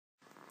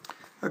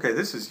Okay,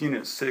 this is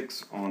Unit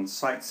 6 on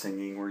sight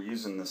singing. We're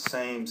using the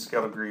same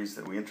scale degrees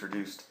that we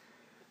introduced,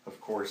 of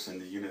course, in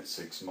the Unit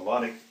 6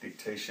 melodic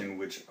dictation,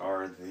 which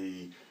are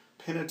the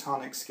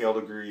pentatonic scale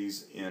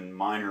degrees in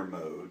minor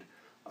mode.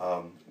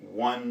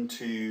 1,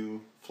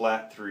 2,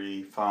 flat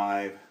 3,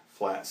 5,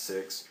 flat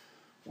 6,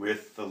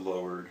 with the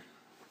low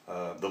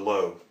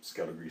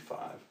scale degree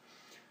 5.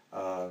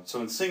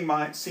 So in C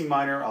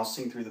minor, I'll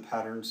sing through the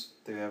patterns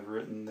they have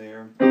written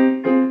there.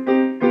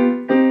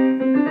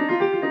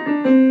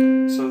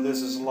 So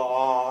this is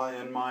La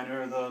in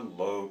minor, the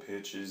low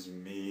pitch is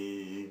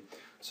Mi.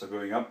 So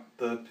going up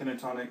the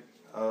pentatonic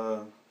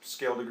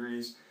scale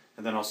degrees,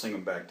 and then I'll sing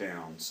them back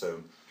down.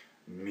 So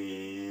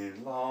Mi,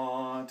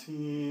 La,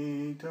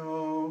 Ti,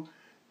 Do,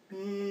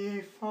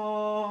 Mi,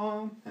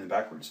 Fa, and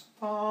backwards.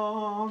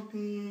 Fa,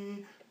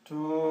 Mi,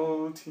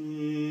 Do,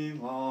 Ti,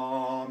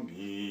 La,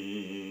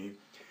 Mi.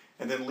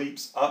 And then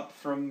leaps up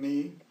from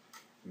Mi,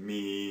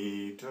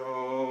 Mi,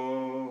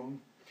 Do.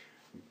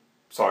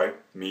 Sorry,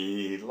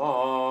 Mi,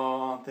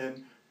 La,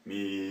 then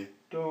Mi,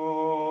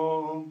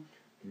 Do,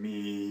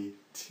 Mi,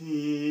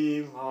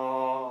 Ti,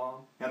 La.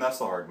 And that's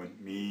the hard one.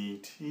 Mi,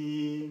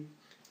 Ti,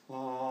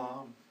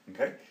 La.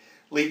 Okay?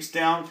 Leaps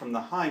down from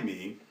the high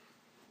Mi.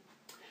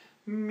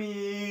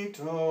 Mi,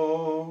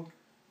 Do,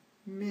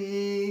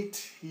 Mi,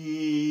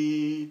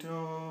 Ti,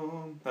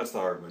 Do. That's the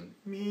hard one.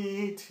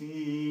 Mi,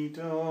 Ti,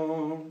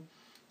 Do.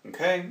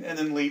 Okay? And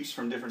then leaps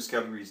from different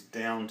scale degrees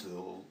down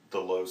to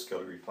the low scale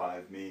degree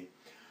 5 Mi.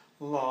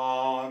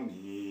 La,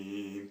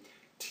 Mi,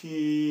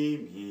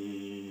 Ti,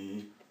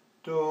 Mi,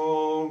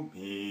 Do,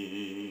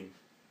 Mi.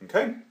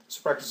 Okay,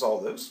 so practice all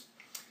of those.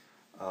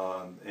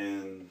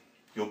 And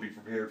you'll be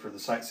prepared for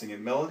the sight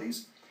singing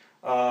melodies.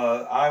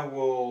 I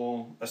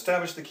will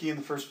establish the key in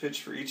the first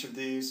pitch for each of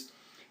these,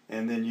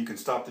 and then you can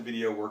stop the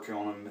video, work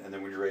on them, and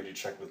then when you're ready to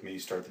check with me,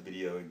 start the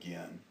video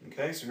again.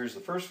 Okay, so here's the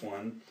first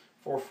one,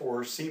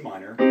 4/4 C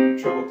minor,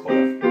 treble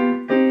clef.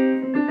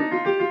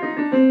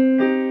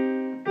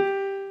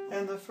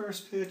 And the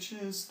first pitch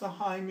is the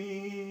high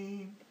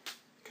Mi.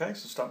 Okay,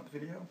 so stop the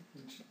video.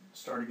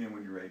 Start again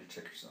when you're ready to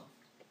check yourself.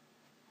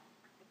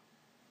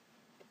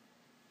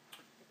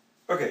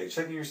 Okay,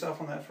 checking yourself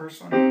on that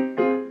first one.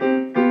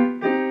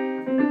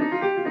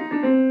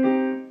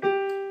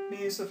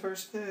 Mi is the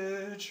first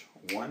pitch.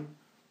 1,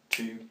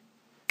 2,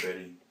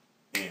 ready,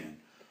 and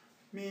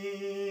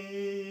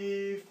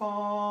Mi,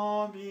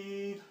 Fa,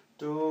 Mi,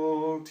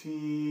 Do,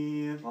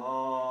 Ti,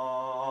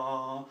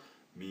 La,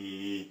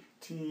 Mi,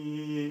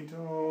 Ti,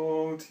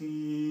 Do,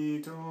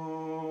 Ti, Do,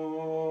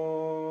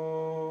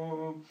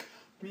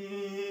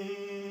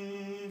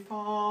 Mi,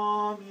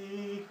 Fa,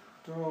 Mi,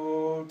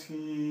 Do,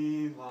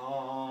 Ti,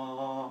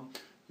 La,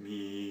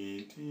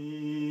 Mi,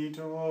 Ti,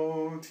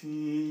 Do,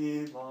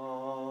 Ti, La.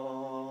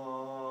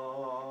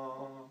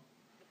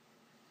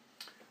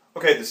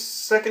 Okay, the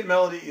second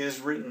melody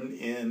is written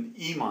in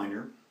E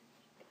minor,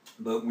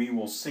 but we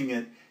will sing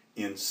it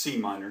in C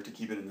minor to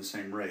keep it in the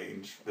same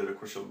range, but of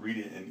course you'll read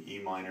it in E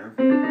minor.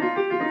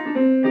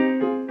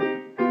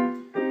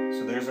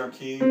 So there's our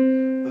key.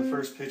 The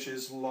first pitch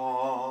is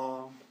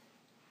La.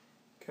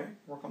 Okay,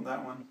 work on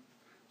that one.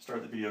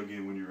 Start the video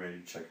again when you're ready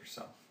to check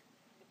yourself.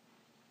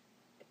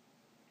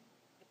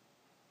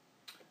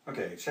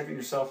 Okay, checking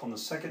yourself on the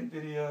second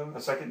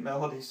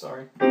melody,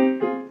 sorry.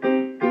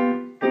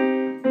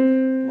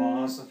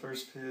 La's the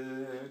first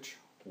pitch.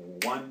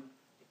 1,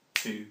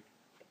 2,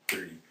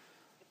 3.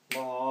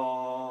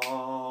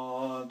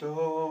 La,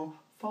 Do,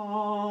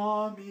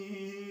 Fa,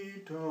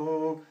 Mi,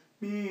 Do,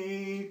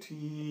 Mi,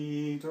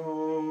 Ti,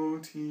 Do,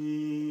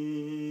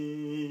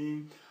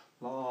 Ti.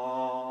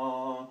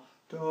 La,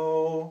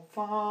 Do,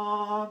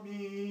 Fa,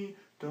 Mi,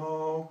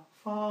 Do,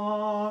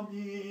 Fa,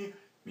 Mi,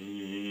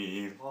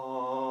 Mi,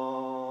 La.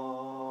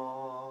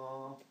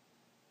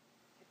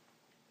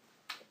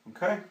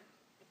 Okay.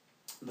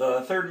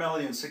 The third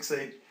melody in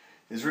 6/8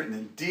 is written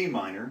in D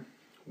minor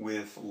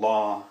with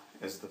La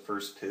as the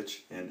first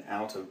pitch in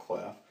alto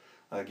clef.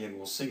 Again,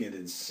 we'll sing it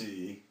in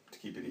C to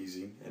keep it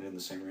easy and in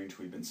the same range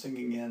we've been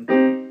singing in.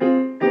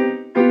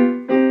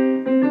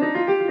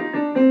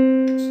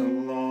 So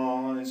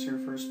La is your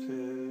first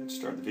pitch.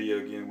 Start the video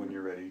again when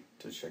you're ready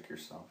to check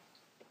yourself.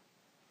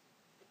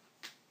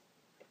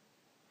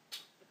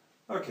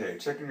 Okay,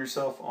 checking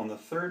yourself on the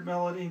third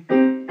melody.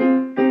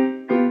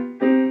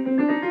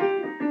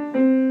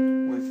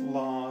 With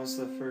La as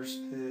the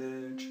first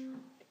pitch.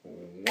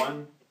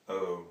 1,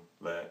 O,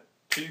 let,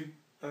 2,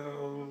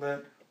 O,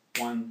 let,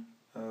 1,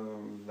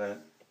 O,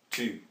 let,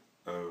 2,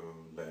 O,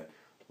 let.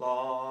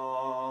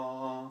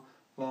 La,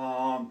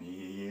 La,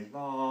 Mi,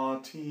 La,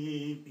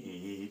 Ti,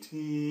 Mi,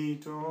 Ti,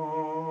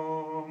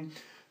 Do.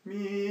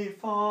 Mi,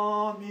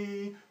 Fa,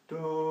 Mi,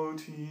 Do,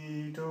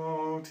 Ti,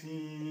 Do, Ti.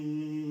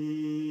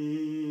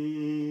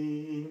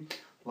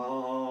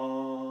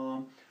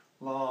 La,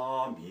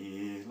 La,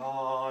 Mi,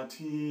 La,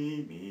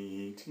 Ti,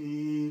 Mi,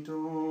 Ti,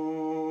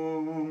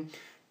 Do.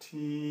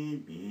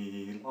 Ti,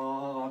 Mi,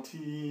 La,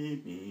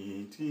 Ti,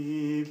 Mi,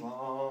 Ti,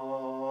 La.